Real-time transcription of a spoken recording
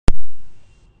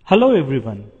Hello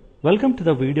everyone, welcome to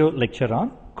the video lecture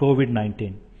on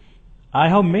COVID-19. I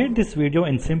have made this video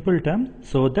in simple terms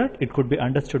so that it could be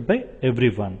understood by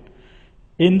everyone.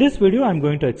 In this video I am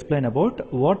going to explain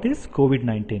about what is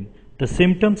COVID-19, the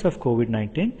symptoms of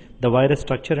COVID-19, the virus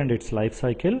structure and its life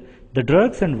cycle, the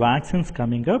drugs and vaccines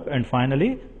coming up, and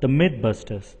finally the myth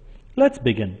busters. Let's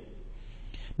begin.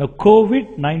 Now,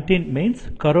 COVID-19 means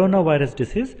coronavirus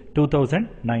disease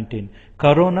 2019.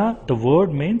 Corona, the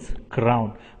word means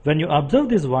crown. When you observe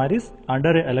this virus under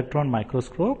an electron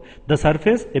microscope, the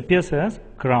surface appears as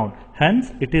crown.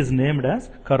 Hence, it is named as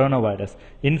coronavirus.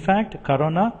 In fact,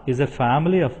 corona is a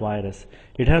family of virus.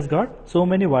 It has got so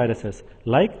many viruses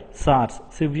like SARS,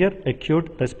 severe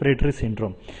acute respiratory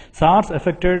syndrome. SARS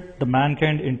affected the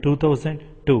mankind in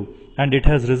 2002 and it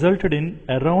has resulted in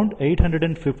around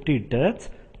 850 deaths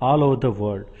all over the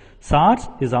world. SARS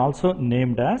is also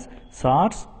named as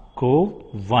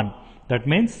SARS-CoV-1. That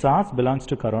means SARS belongs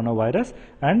to coronavirus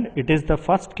and it is the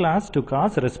first class to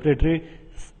cause respiratory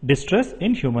distress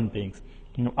in human beings.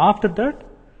 After that,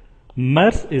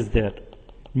 MERS is there.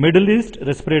 Middle East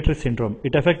Respiratory Syndrome.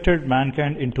 It affected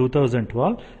mankind in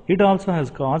 2012. It also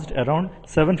has caused around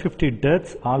 750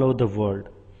 deaths all over the world.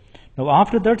 Now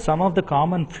after that, some of the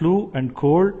common flu and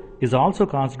cold is also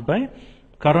caused by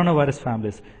coronavirus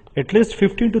families. At least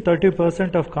 15 to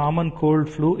 30% of common cold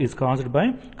flu is caused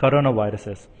by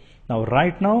coronaviruses. Now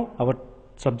right now our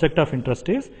subject of interest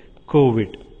is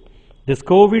COVID. This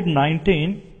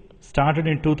COVID-19 started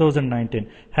in 2019,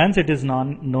 hence it is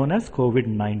known as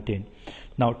COVID-19.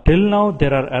 Now till now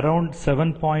there are around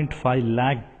 7.5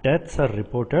 lakh deaths are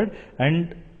reported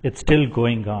and it's still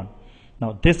going on.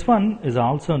 Now this one is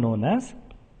also known as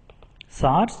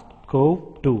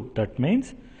SARS-CoV-2. That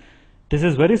means this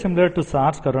is very similar to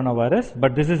SARS coronavirus,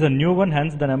 but this is a new one,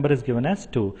 hence the number is given as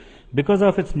 2. Because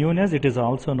of its newness, it is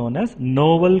also known as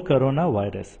novel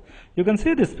coronavirus. You can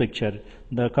see this picture.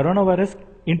 The coronavirus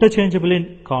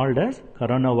interchangeably called as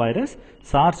coronavirus,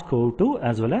 SARS-CoV-2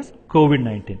 as well as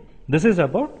COVID-19. This is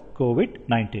about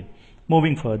COVID-19.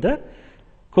 Moving further,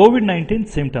 COVID-19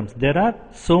 symptoms. There are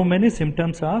so many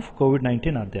symptoms of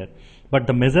COVID-19 are there, but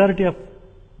the majority of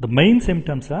the main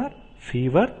symptoms are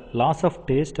fever, loss of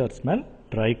taste or smell,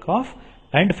 dry cough,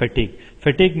 and fatigue.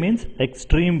 Fatigue means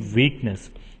extreme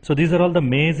weakness. So these are all the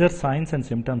major signs and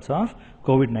symptoms of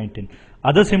COVID-19.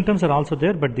 Other symptoms are also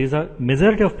there, but these are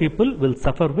majority of people will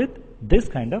suffer with this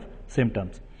kind of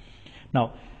symptoms.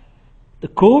 Now, the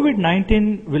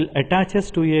COVID-19 will attach us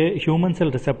to a human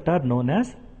cell receptor known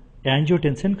as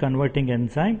angiotensin converting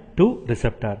enzyme 2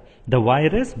 receptor. The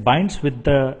virus binds with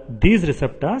these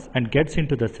receptors and gets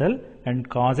into the cell and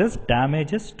causes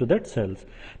damages to that cells.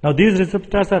 Now these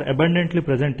receptors are abundantly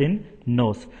present in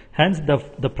nose. Hence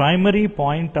the primary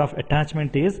point of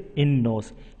attachment is in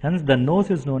nose. Hence the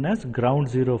nose is known as ground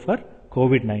zero for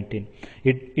COVID-19.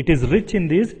 It is rich in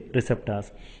these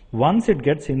receptors. Once it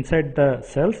gets inside the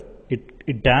cells,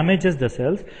 it damages the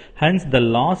cells, hence the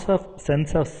loss of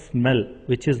sense of smell,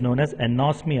 which is known as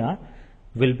anosmia,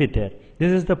 will be there.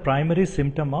 This is the primary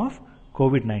symptom of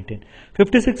COVID-19.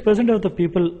 56% of the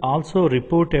people also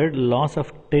reported loss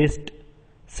of taste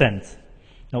sense.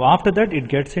 Now after that it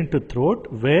gets into throat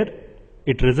where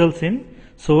it results in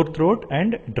sore throat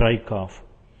and dry cough.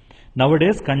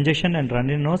 Nowadays congestion and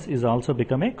runny nose is also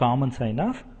become a common sign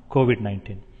of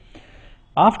COVID-19.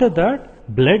 After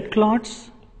that, blood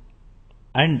clots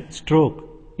and stroke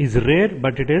is rare,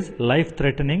 but it is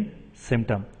life-threatening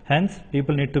symptom. Hence,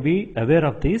 people need to be aware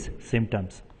of these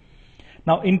symptoms.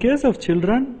 Now, in case of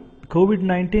children,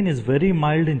 COVID-19 is very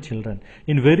mild in children.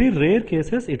 In very rare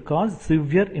cases, it causes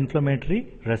severe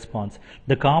inflammatory response.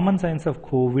 The common signs of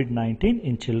COVID-19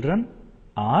 in children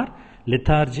are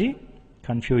lethargy,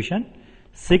 confusion,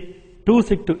 too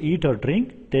sick to eat or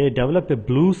drink. They develop a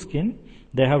blue skin.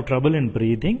 They have trouble in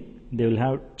breathing. They will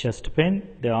have chest pain.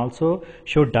 They also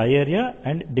show diarrhea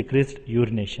and decreased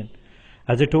urination.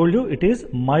 As I told you, it is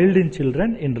mild in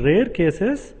children. In rare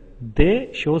cases,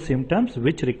 they show symptoms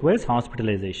which requires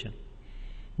hospitalization.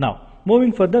 Now,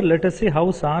 moving further, let us see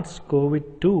how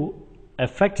SARS-CoV-2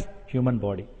 affects human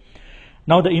body.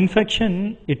 Now, the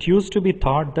infection, it used to be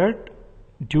thought that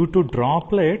due to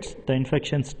droplets, the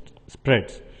infection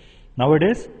spreads.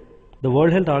 Nowadays, the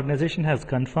World Health Organization has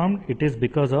confirmed it is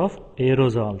because of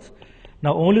aerosols.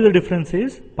 Now only the difference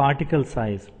is particle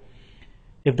size.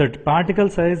 If the particle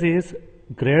size is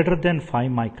greater than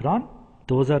 5 micron,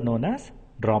 those are known as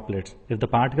droplets. If the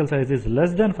particle size is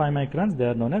less than 5 microns, they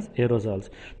are known as aerosols.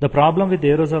 The problem with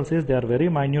aerosols is they are very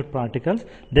minute particles.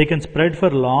 They can spread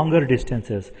for longer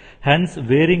distances. Hence,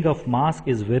 wearing of mask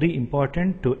is very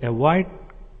important to avoid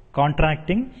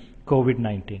contracting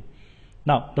COVID-19.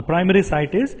 Now, the primary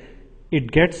site is,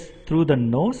 it gets through the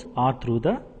nose or through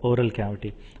the oral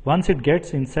cavity. Once it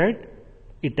gets inside,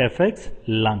 it affects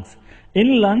lungs.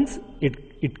 In lungs,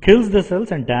 it kills the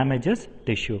cells and damages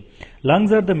tissue.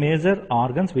 Lungs are the major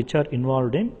organs which are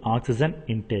involved in oxygen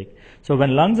intake. So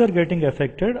when lungs are getting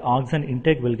affected, oxygen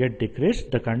intake will get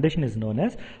decreased. The condition is known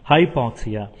as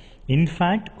hypoxia. In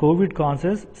fact, COVID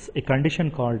causes a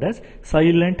condition called as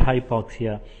silent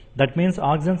hypoxia. That means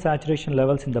oxygen saturation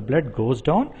levels in the blood goes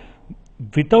down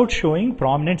without showing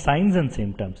prominent signs and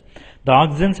symptoms. The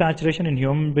oxygen saturation in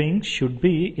human beings should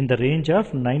be in the range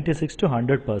of 96 to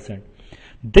 100%.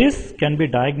 This can be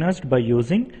diagnosed by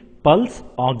using pulse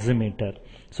oximeter.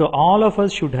 So all of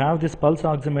us should have this pulse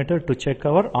oximeter to check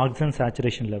our oxygen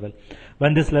saturation level.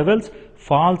 When this levels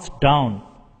falls down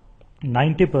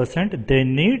 90%, they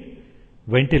need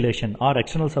ventilation or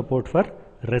external support for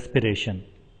respiration.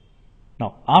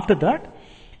 Now, after that,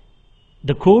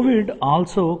 the COVID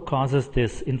also causes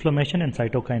this inflammation and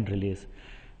cytokine release.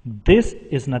 This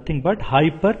is nothing but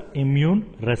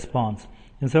hyperimmune response.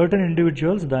 In certain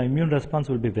individuals, the immune response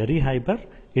will be very hyper.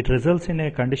 It results in a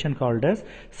condition called as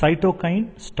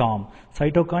cytokine storm.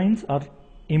 Cytokines are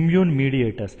immune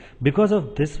mediators. Because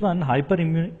of this one,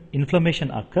 hyperimmune inflammation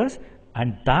occurs,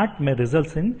 and that may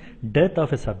result in death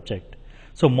of a subject.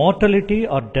 So mortality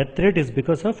or death rate is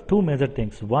because of two major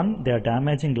things. One, they are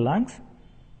damaging lungs,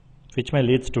 which may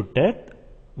lead to death,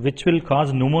 which will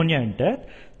cause pneumonia and death.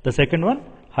 The second one,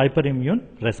 hyperimmune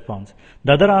response.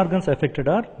 The other organs affected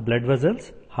are blood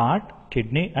vessels, heart,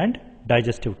 kidney and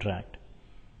digestive tract.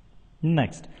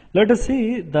 Next, let us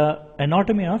see the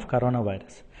anatomy of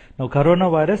coronavirus. Now,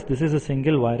 coronavirus, this is a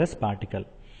single virus particle.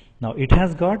 Now, it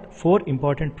has got four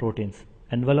important proteins: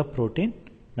 envelope protein,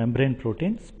 membrane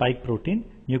protein, spike protein,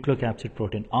 nucleocapsid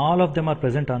protein. All of them are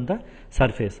present on the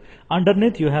surface.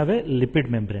 Underneath you have a lipid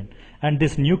membrane, and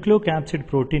this nucleocapsid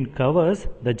protein covers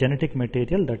the genetic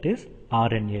material, that is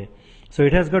RNA. So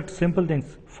it has got simple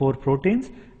things: four proteins,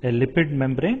 a lipid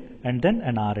membrane and then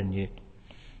an RNA.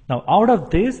 Now out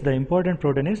of this, the important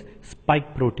protein is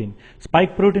spike protein.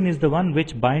 Spike protein is the one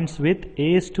which binds with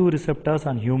ACE2 receptors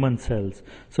on human cells.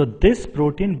 So this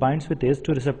protein binds with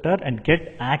ACE2 receptor and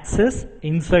get access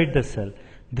inside the cell.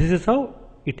 This is how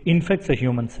it infects a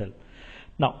human cell.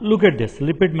 Now look at this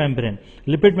lipid membrane.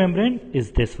 Lipid membrane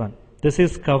is this one. This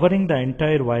is covering the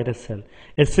entire virus cell.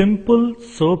 A simple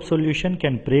soap solution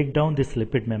can break down this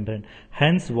lipid membrane.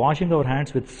 Hence, washing our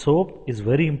hands with soap is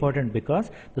very important, because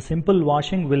the simple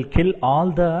washing will kill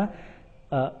all the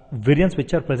variants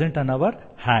which are present on our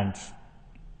hands.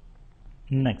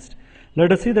 Next,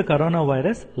 let us see the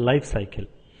coronavirus life cycle.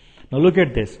 Now look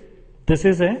at this. This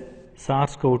is a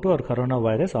SARS-CoV-2 or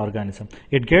coronavirus organism.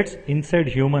 It gets inside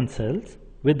human cells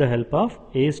with the help of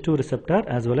ACE2 receptor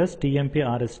as well as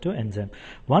TMP-RS2 enzyme.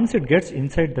 Once it gets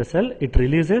inside the cell, it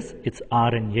releases its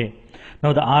RNA.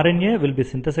 Now the RNA will be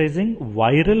synthesizing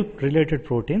viral related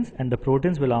proteins, and the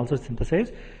proteins will also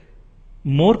synthesize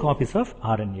more copies of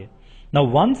RNA. Now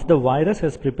once the virus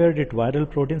has prepared its viral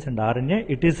proteins and RNA,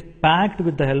 it is packed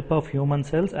with the help of human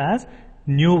cells as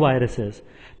new viruses.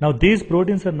 Now these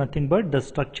proteins are nothing but the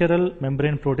structural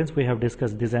membrane proteins we have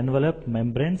discussed: this envelope,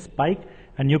 membrane, spike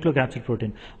and nucleocapsid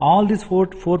protein. All these four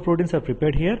proteins are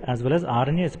prepared here, as well as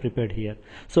RNA is prepared here.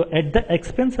 So at the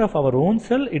expense of our own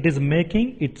cell, it is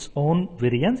making its own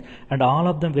variants, and all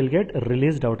of them will get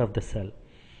released out of the cell.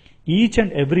 Each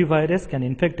and every virus can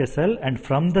infect a cell, and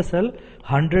from the cell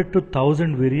 100 to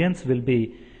 1000 variants will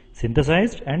be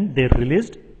synthesized and they are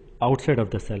released outside of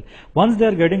the cell. Once they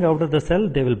are getting out of the cell,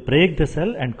 they will break the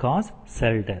cell and cause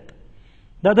cell death.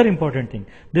 The other important thing,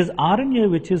 this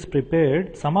RNA which is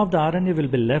prepared, some of the RNA will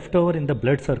be left over in the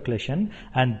blood circulation,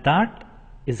 and that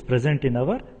is present in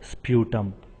our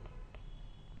sputum.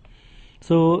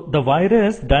 So the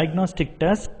virus diagnostic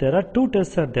test, there are two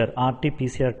tests are there: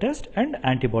 RTPCR test and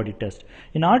antibody test.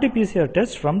 In RTPCR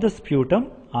test, from the sputum,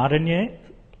 RNA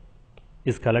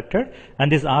is collected,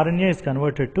 and this RNA is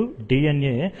converted to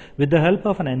DNA with the help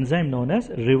of an enzyme known as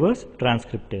reverse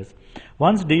transcriptase.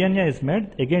 Once DNA is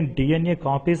made, again DNA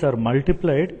copies are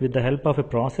multiplied with the help of a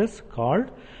process called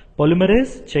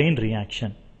polymerase chain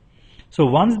reaction. So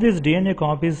once these DNA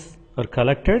copies are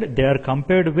collected, they are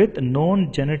compared with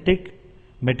known genetic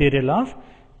material of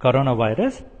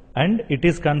coronavirus, and it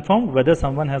is confirmed whether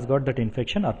someone has got that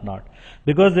infection or not.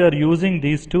 Because they are using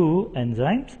these two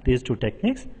enzymes, these two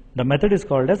techniques, the method is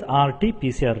called as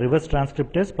RT-PCR, reverse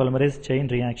transcriptase polymerase chain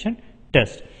reaction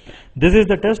test. This is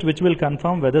the test which will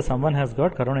confirm whether someone has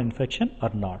got corona infection or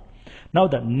not. Now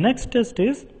the next test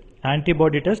is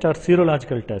antibody test or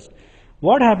serological test.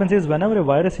 What happens is whenever a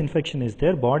virus infection is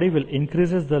there, body will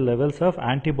increases the levels of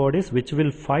antibodies which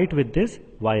will fight with this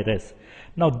virus.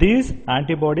 Now these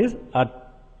antibodies are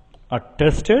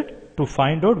tested to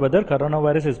find out whether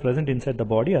coronavirus is present inside the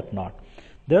body or not.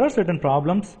 There are certain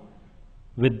problems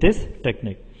with this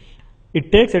technique.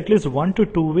 It takes at least 1 to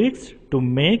 2 weeks to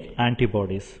make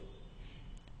antibodies.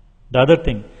 The other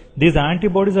thing, these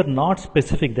antibodies are not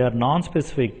specific, they are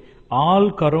non-specific.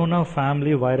 All corona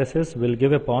family viruses will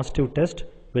give a positive test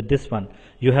with this one.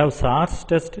 You have SARS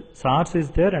test, SARS is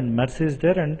there and MERS is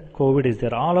there and COVID is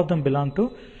there. All of them belong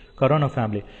to corona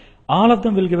family. All of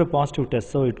them will give a positive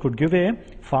test, so it could give a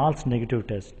false negative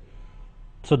test.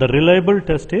 So the reliable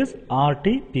test is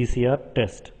RTPCR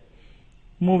test.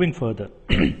 Moving further.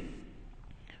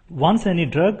 Once any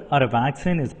drug or a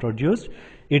vaccine is produced,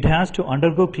 it has to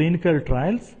undergo clinical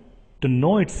trials to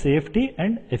know its safety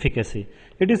and efficacy.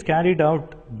 It is carried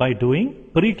out by doing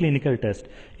preclinical test.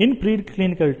 In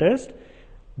preclinical test,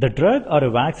 the drug or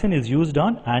a vaccine is used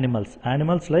on animals.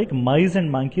 Animals like mice and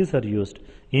monkeys are used.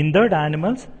 In that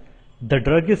animals, the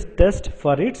drug is tested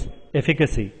for its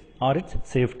efficacy or its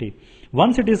safety.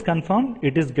 Once it is confirmed,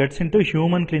 it gets into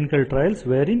human clinical trials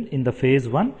wherein in the phase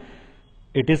 1,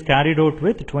 it is carried out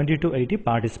with 20 to 80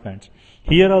 participants.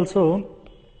 Here also,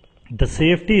 the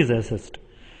safety is assessed.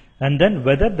 And then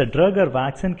whether the drug or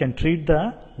vaccine can treat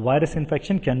the virus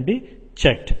infection can be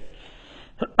checked.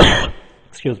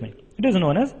 Excuse me. It is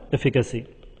known as efficacy.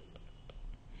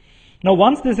 Now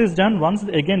once this is done, once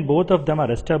again both of them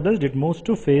are established, it moves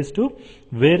to phase 2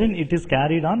 wherein it is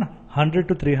carried on 100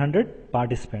 to 300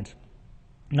 participants.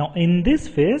 Now in this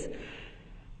phase,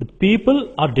 the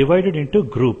people are divided into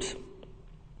groups.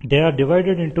 They are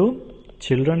divided into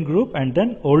children group and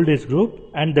then old age group,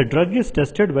 and the drug is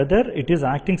tested whether it is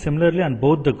acting similarly on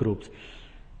both the groups.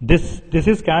 This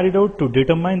is carried out to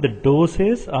determine the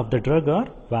doses of the drug or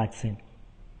vaccine.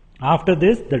 After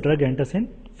this, the drug enters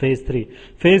in phase 3.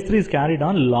 Phase 3 is carried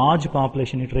on large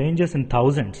population. It ranges in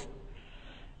thousands.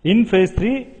 In phase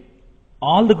 3,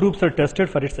 all the groups are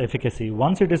tested for its efficacy.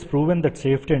 Once it is proven that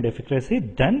safety and efficacy,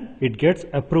 then it gets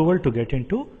approval to get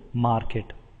into market.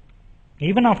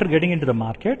 Even after getting into the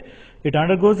market, it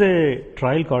undergoes a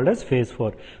trial called as phase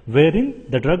 4, wherein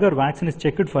the drug or vaccine is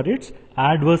checked for its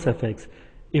adverse effects.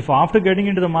 If after getting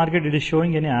into the market it is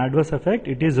showing any adverse effect,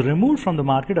 it is removed from the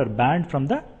market or banned from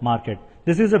the market.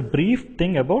 This is a brief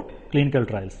thing about clinical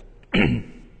trials.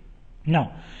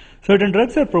 Now, certain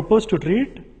drugs are proposed to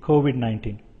treat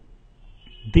COVID-19.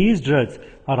 These drugs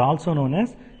are also known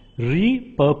as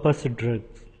repurposed drugs.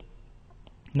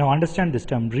 Now understand this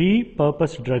term,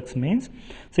 repurposed drugs means,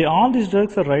 see, all these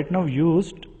drugs are right now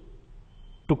used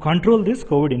to control this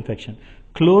COVID infection.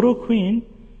 Chloroquine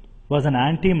was an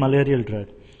anti-malarial drug.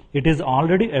 It is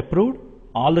already approved,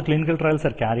 all the clinical trials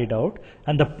are carried out,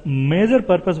 and the major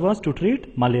purpose was to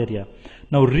treat malaria.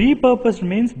 Now repurposed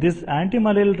means this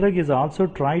anti-malarial drug is also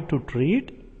tried to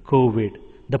treat COVID.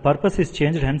 The purpose is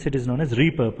changed, hence it is known as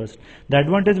repurposed. The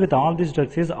advantage with all these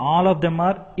drugs is all of them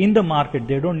are in the market.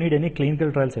 They don't need any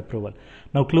clinical trials approval.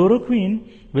 Now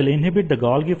chloroquine will inhibit the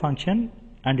Golgi function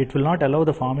and it will not allow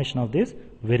the formation of these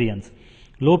variants.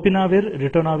 Lopinavir,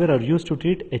 ritonavir are used to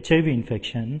treat HIV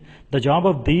infection. The job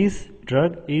of these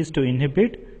drugs is to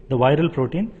inhibit the viral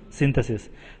protein synthesis.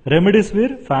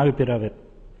 Remdesivir, Favipiravir.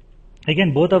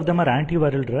 Again, both of them are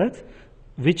antiviral drugs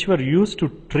which were used to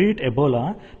treat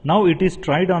Ebola. Now it is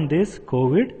tried on this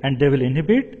COVID and they will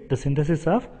inhibit the synthesis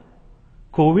of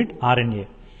COVID RNA.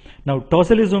 Now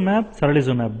tocilizumab,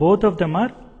 sarilizumab, both of them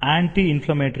are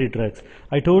anti-inflammatory drugs.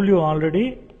 I told you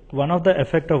already, one of the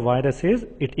effect of virus is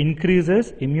it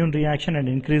increases immune reaction and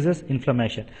increases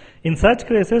inflammation. In such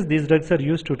cases, these drugs are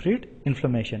used to treat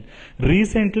inflammation.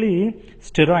 Recently,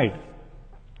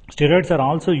 steroids are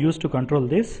also used to control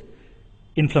this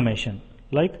inflammation,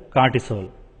 like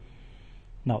cortisol.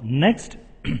 Now next,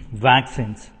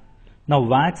 vaccines. Now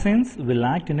vaccines will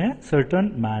act in a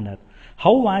certain manner.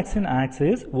 How vaccine acts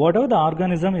is, whatever the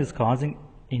organism is causing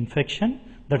infection,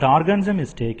 that organism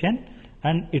is taken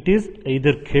and it is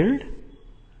either killed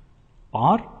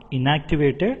or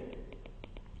inactivated,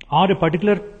 or a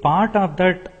particular part of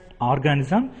that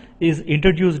organism is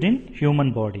introduced in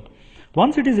human body.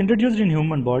 Once it is introduced in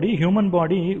human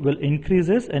body will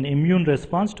increases an immune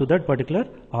response to that particular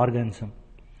organism.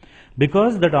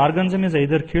 Because that organism is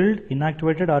either killed,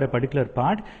 inactivated or a particular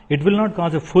part, it will not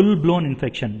cause a full-blown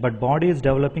infection, but body is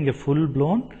developing a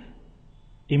full-blown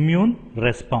immune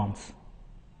response.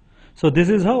 So this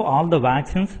is how all the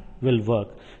vaccines will work.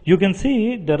 You can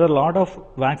see there are a lot of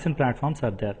vaccine platforms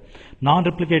are there.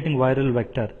 Non-replicating viral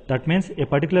vector, that means a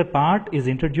particular part is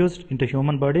introduced into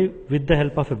human body with the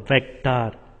help of a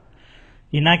vector.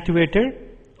 Inactivated,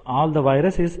 all the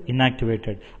virus is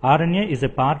inactivated. RNA is a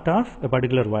part of a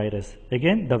particular virus.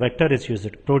 Again, the vector is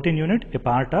used. Protein unit, a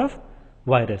part of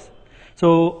virus.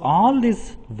 So all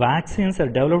these vaccines are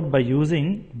developed by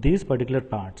using these particular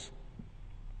parts.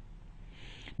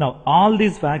 Now, all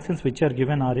these vaccines which are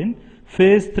given are in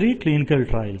phase 3 clinical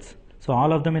trials. So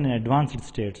all of them in advanced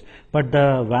states. But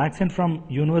the vaccine from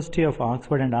University of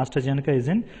Oxford and AstraZeneca is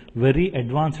in very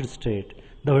advanced state.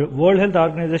 The World Health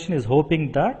Organization is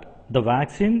hoping that the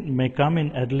vaccine may come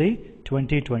in early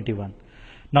 2021.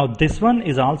 Now this one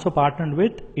is also partnered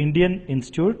with Indian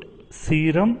Institute,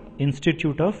 Serum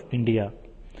Institute of India.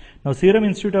 Now Serum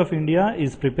Institute of India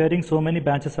is preparing so many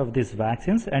batches of these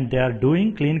vaccines, and they are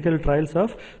doing clinical trials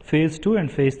of phase 2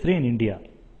 and phase 3 in India.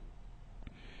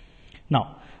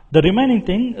 Now the remaining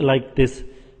thing like this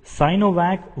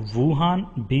Sinovac,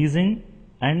 Wuhan, Beijing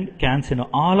and CanSino,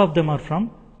 all of them are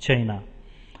from China.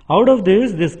 Out of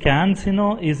this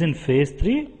CanSino is in phase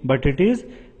 3, but it is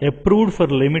approved for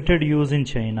limited use in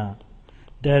China.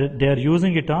 They are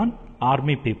using it on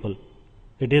army people.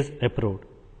 It is approved.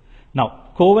 Now,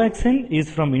 Covaxin is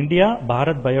from India,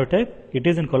 Bharat Biotech. It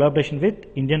is in collaboration with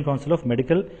Indian Council of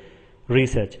Medical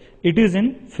Research. It is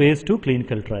in phase 2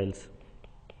 clinical trials.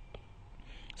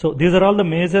 So, these are all the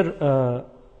major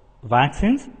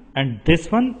vaccines, and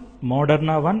this one,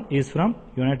 Moderna one, is from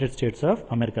United States of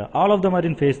America. All of them are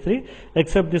in phase 3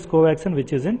 except this Covaxin,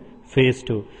 which is in phase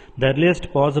 2. The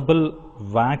earliest possible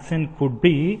vaccine could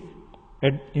be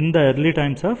in the early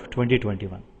times of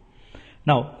 2021.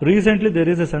 Now, recently there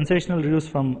is a sensational news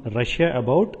from Russia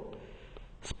about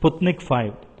Sputnik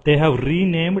 5. They have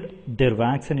renamed their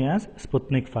vaccine as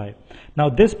Sputnik 5. Now,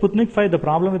 this Sputnik 5, the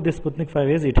problem with this Sputnik 5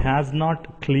 is it has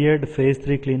not cleared phase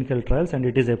 3 clinical trials, and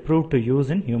it is approved to use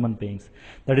in human beings.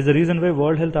 That is the reason why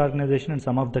World Health Organization and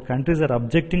some of the countries are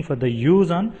objecting for the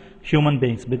use on human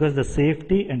beings, because the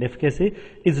safety and efficacy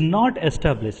is not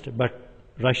established, but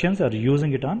Russians are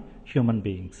using it on human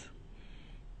beings.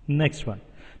 Next one.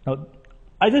 Now,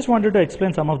 I just wanted to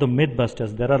explain some of the myth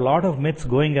busters. There are a lot of myths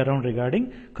going around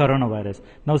regarding coronavirus.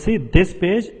 Now see, this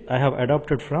page I have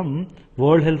adopted from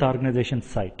World Health Organization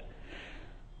site.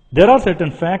 There are certain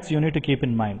facts you need to keep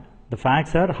in mind. The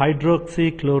facts are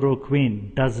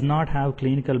HydroxyChloroquine does not have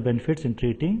clinical benefits in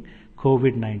treating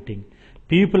COVID-19.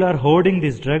 People are hoarding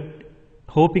this drug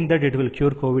hoping that it will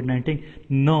cure COVID-19.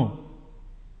 No,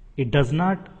 it does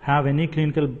not have any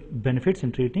clinical benefits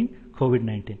in treating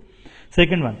COVID-19.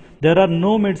 Second one, there are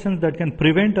no medicines that can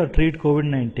prevent or treat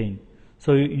COVID-19.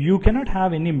 So you cannot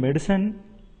have any medicine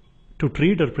to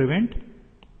treat or prevent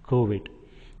COVID.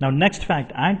 Now next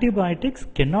fact, antibiotics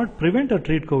cannot prevent or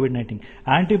treat COVID-19.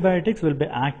 Antibiotics will be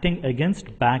acting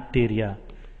against bacteria.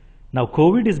 Now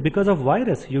COVID is because of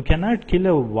virus. You cannot kill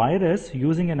a virus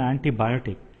using an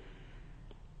antibiotic.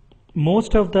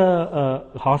 Most of the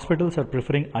hospitals are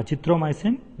preferring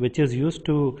azithromycin, which is used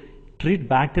to treat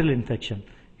bacterial infection.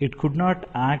 It could not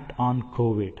act on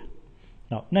COVID.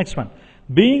 Now, next one.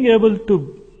 Being able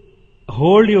to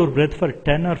hold your breath for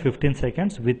 10 or 15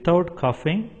 seconds without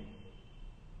coughing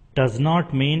does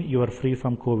not mean you are free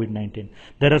from COVID-19.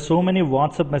 There are so many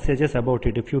WhatsApp messages about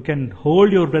it. If you can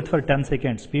hold your breath for 10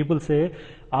 seconds, people say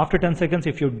after 10 seconds,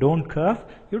 if you don't cough,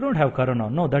 you don't have corona.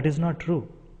 No, that is not true.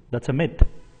 That's a myth.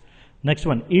 Next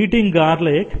one, eating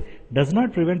garlic does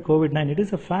not prevent COVID-19. It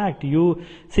is a fact. You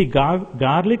see,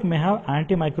 garlic may have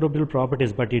antimicrobial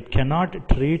properties, but it cannot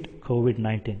treat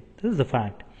COVID-19. This is a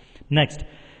fact. Next,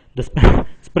 the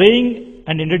spraying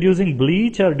and introducing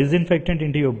bleach or disinfectant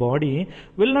into your body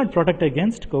will not protect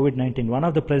against COVID-19. One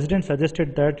of the presidents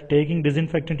suggested that taking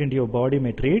disinfectant into your body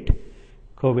may treat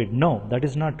COVID. No, that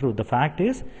is not true. The fact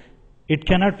is, it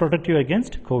cannot protect you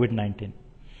against COVID-19.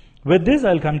 With this,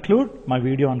 I'll conclude my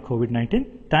video on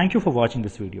COVID-19. Thank you for watching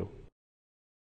this video.